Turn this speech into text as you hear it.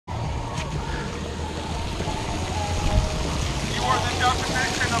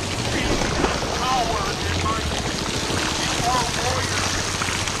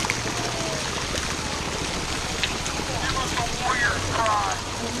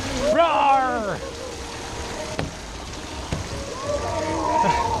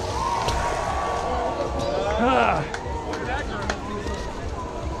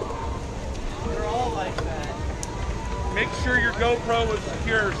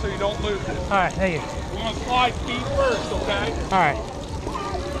so you don't lose it. All right, thank you. We're going to slide feet first, okay? All right.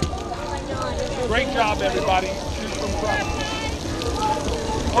 Great job, everybody. Shoot from front.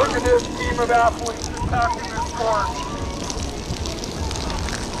 Look at this team of athletes attacking this court.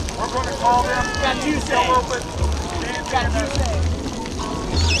 We're going to call them. Got you say. Got you say.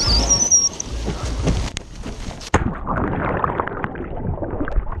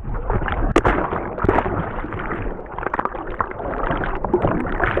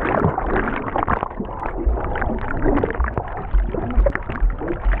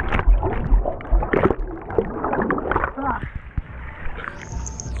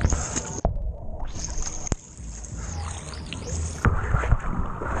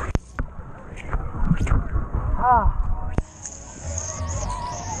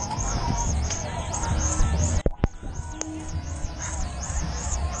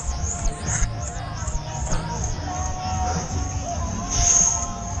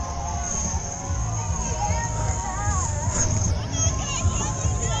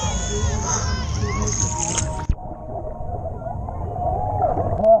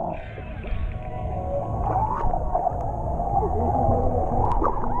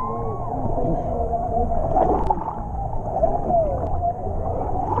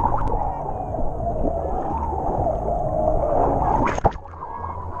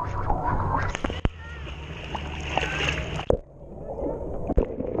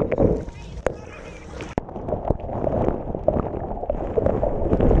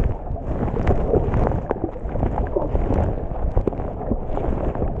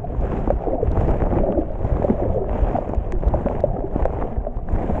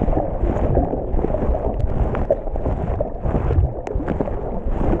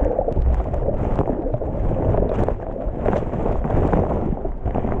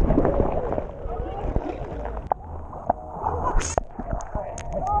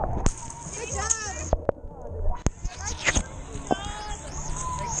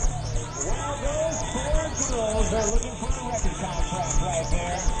 They're looking for a record contract right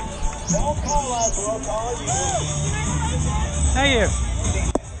there. Don't call us, we'll call you. Thank you.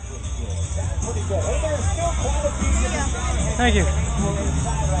 That's pretty good. Hey, there's still quite a few different guys. Thank you. We're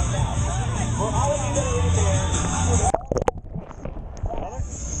inside right now. For all of you that are in there.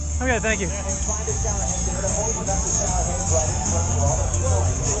 Okay, thank you. And find a shower head there to hold up the shower heads right in front of all of you.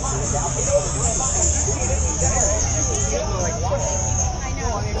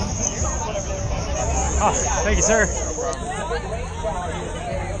 Oh, thank you, sir.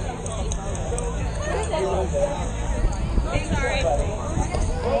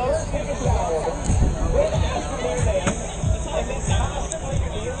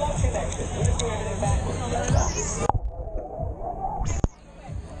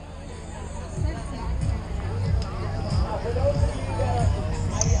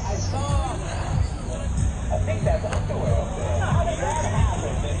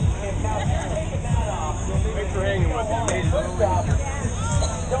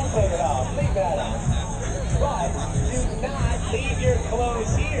 Don't take it off. Leave that on. But do not leave your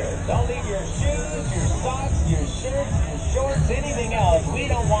clothes here. Don't leave your shoes, your socks, your shirts, your shorts, anything else. We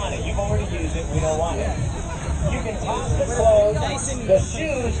don't want it. You've already used it. We don't want it. You can toss the clothes. The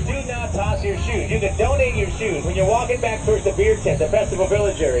shoes, do not toss your shoes. You can donate your shoes. When you're walking back towards the beer tent, the Festival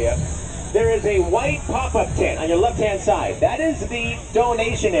Village area, there is a white pop-up tent on your left-hand side. That is the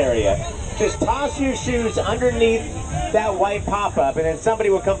donation area. Just toss your shoes underneath that white pop-up, and then somebody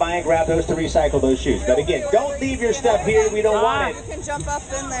will come by and grab those to recycle those shoes. But again, don't leave your stuff here. We don't want it. You can jump up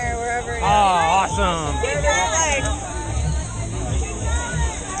in there wherever it is. Oh, awesome. Wherever you like.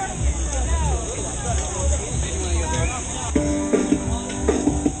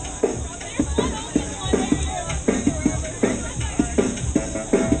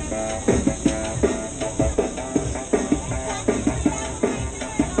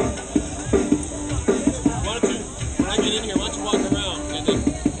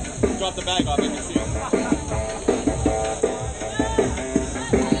 Drop the bag off, you can see it.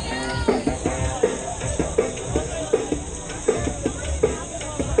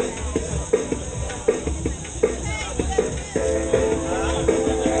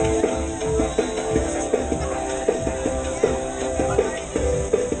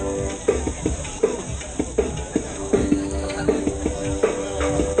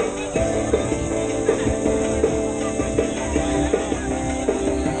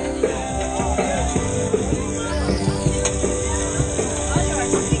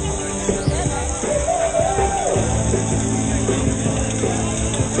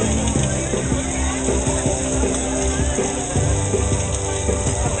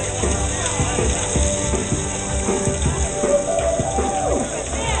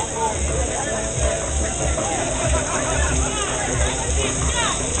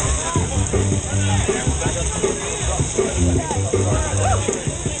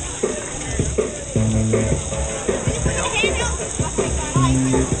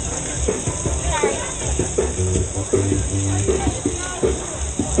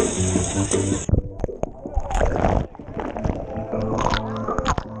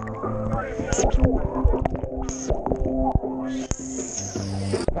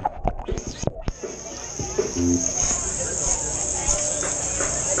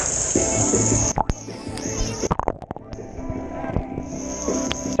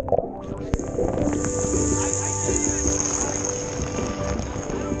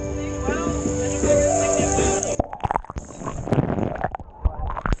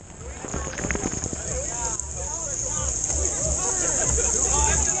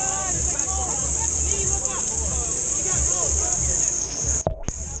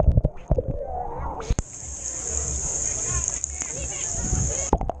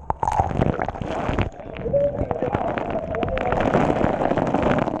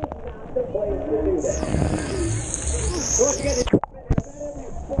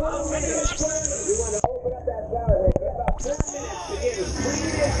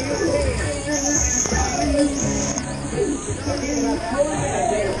 And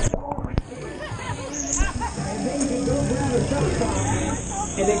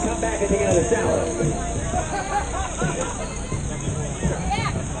then come back and take another shower.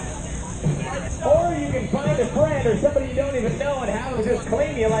 Or you can find a friend or somebody you don't even know and have them just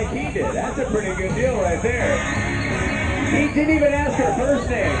clean you like he did. That's a pretty good deal right there. He didn't even ask her first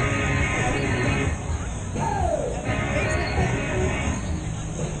name.